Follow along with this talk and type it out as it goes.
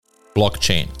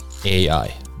Blockchain,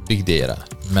 AI, big data,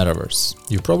 metaverse.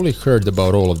 You've probably heard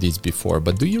about all of these before,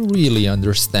 but do you really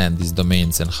understand these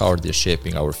domains and how are they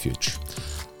shaping our future?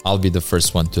 I'll be the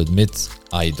first one to admit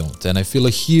I don't, and I feel a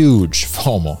huge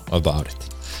FOMO about it.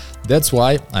 That's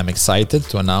why I'm excited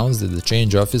to announce that the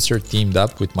Change Officer teamed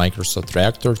up with Microsoft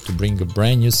Reactor to bring a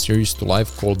brand new series to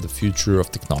life called The Future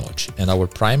of Technology. And our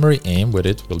primary aim with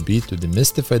it will be to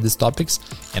demystify these topics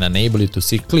and enable you to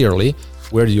see clearly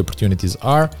where the opportunities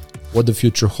are, what the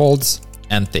future holds,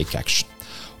 and take action.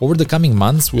 Over the coming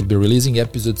months, we'll be releasing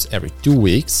episodes every 2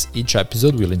 weeks. Each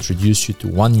episode will introduce you to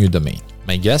one new domain.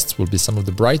 My guests will be some of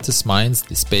the brightest minds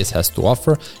this space has to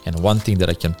offer, and one thing that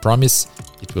I can promise,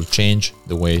 it will change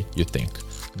the way you think.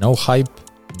 No hype,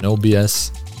 no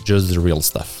BS, just the real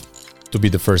stuff. To be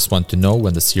the first one to know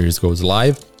when the series goes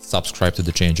live, subscribe to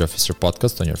the Change Officer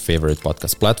podcast on your favorite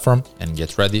podcast platform and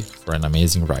get ready for an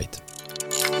amazing ride.